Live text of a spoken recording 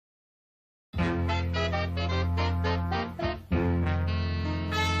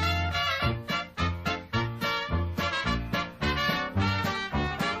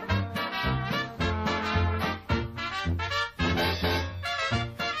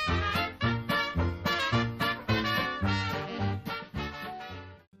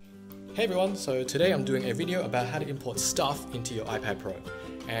Hey everyone, so today I'm doing a video about how to import stuff into your iPad Pro.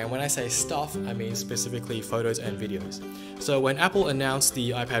 And when I say stuff, I mean specifically photos and videos. So when Apple announced the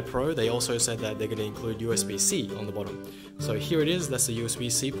iPad Pro, they also said that they're going to include USB-C on the bottom. So here it is, that's the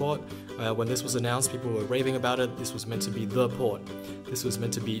USB-C port. When this was announced, people were raving about it. This was meant to be the port. This was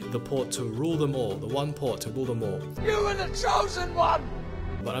meant to be the port to rule them all, the one port to rule them all. You were the chosen one!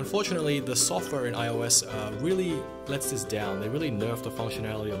 But unfortunately, the software in iOS really lets this down. They really nerfed the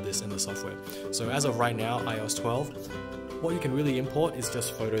functionality of this in the software. So as of right now, iOS 12, what you can really import is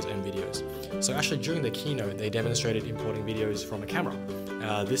just photos and videos. So actually during the keynote, they demonstrated importing videos from a camera.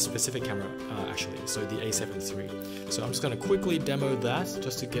 This specific camera actually, so the A7 III. So I'm just going to quickly demo that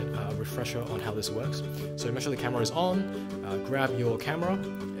just to get a refresher on how this works. So make sure the camera is on, grab your camera,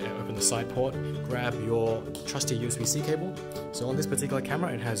 open the side port, grab your trusty USB-C cable. So on this particular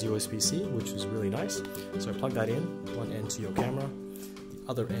camera it has USB-C, which is really nice. So plug that in, one end to your camera, the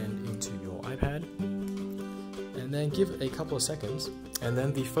other end into your iPad. And then give a couple of seconds, and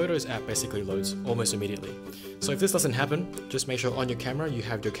then the Photos app basically loads almost immediately. So if this doesn't happen, just make sure on your camera you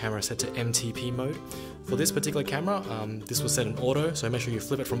have your camera set to MTP mode. For this particular camera, this was set in auto, so make sure you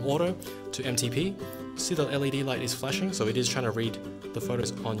flip it from auto to MTP. See the LED light is flashing, so it is trying to read the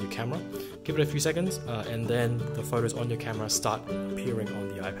photos on your camera. Give it a few seconds, and then the photos on your camera start appearing on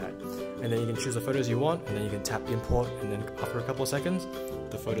the iPad. And then you can choose the photos you want, and then you can tap import, and then after a couple of seconds,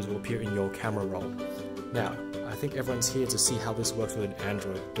 the photos will appear in your camera roll. Now, I think everyone's here to see how this works with an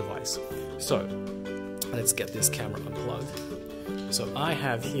Android device. So, let's get this camera unplugged. So I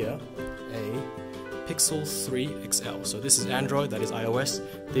have here a Pixel 3 XL. So this is Android, that is iOS.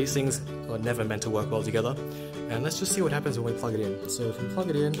 These things are never meant to work well together. And let's just see what happens when we plug it in. So if you plug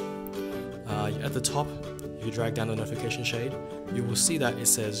it in, at the top, if you drag down the notification shade, you will see that it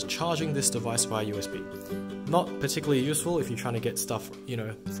says charging this device via USB. Not particularly useful if you're trying to get stuff,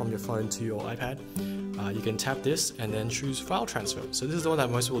 from your phone to your iPad. You can tap this and then choose file transfer. So this is the one that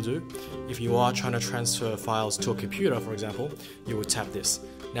most people do. If you are trying to transfer files to a computer, for example, you would tap this.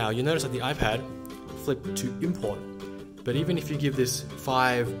 Now you notice that the iPad flipped to import, but even if you give this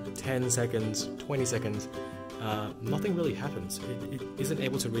 5, 10 seconds, 20 seconds, nothing really happens. It isn't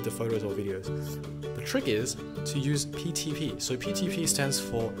able to read the photos or videos. The trick is to use PTP. So PTP stands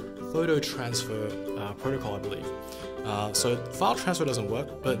for Photo Transfer Protocol, I believe. So file transfer doesn't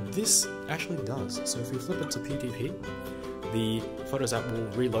work, but this actually does. So if you flip it to PTP, the Photos app will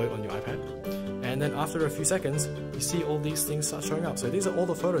reload on your iPad, and then after a few seconds, you see all these things start showing up. So these are all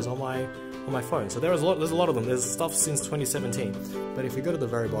the photos on my phone. So there's a lot of them. There's stuff since 2017. But if we go to the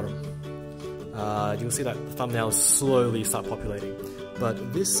very bottom, you'll see that the thumbnails slowly start populating.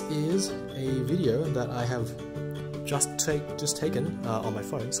 But this is a video that I have just taken on my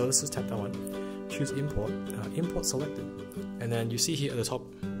phone. So let's just tap that one. Choose import, import selected, and then you see here at the top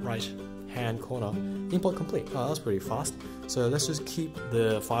right hand corner, import complete. Oh, that's pretty fast. So let's just keep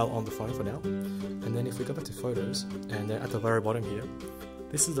the file on the phone for now. And then if we go back to photos, and then at the very bottom here,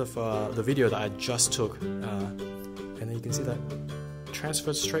 this is the video that I just took, and then you can see that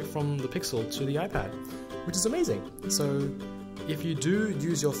transferred straight from the Pixel to the iPad, which is amazing. So if you do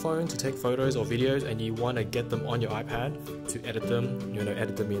use your phone to take photos or videos and you want to get them on your iPad to edit them,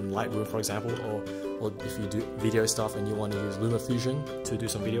 edit them in Lightroom, for example, or if you do video stuff and you want to use LumaFusion to do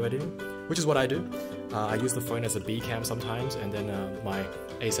some video editing, which is what I do. I use the phone as a B cam sometimes, and then my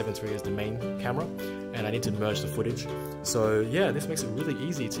A7 III is the main camera, and I need to merge the footage. So yeah, this makes it really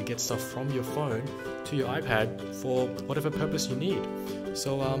easy to get stuff from your phone to your iPad for whatever purpose you need.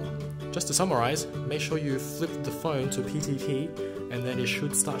 So just to summarize, make sure you flip the phone to PTP, and then it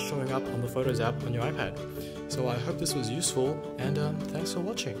should start showing up on the Photos app on your iPad. So I hope this was useful, and thanks for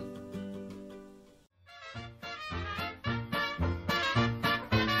watching.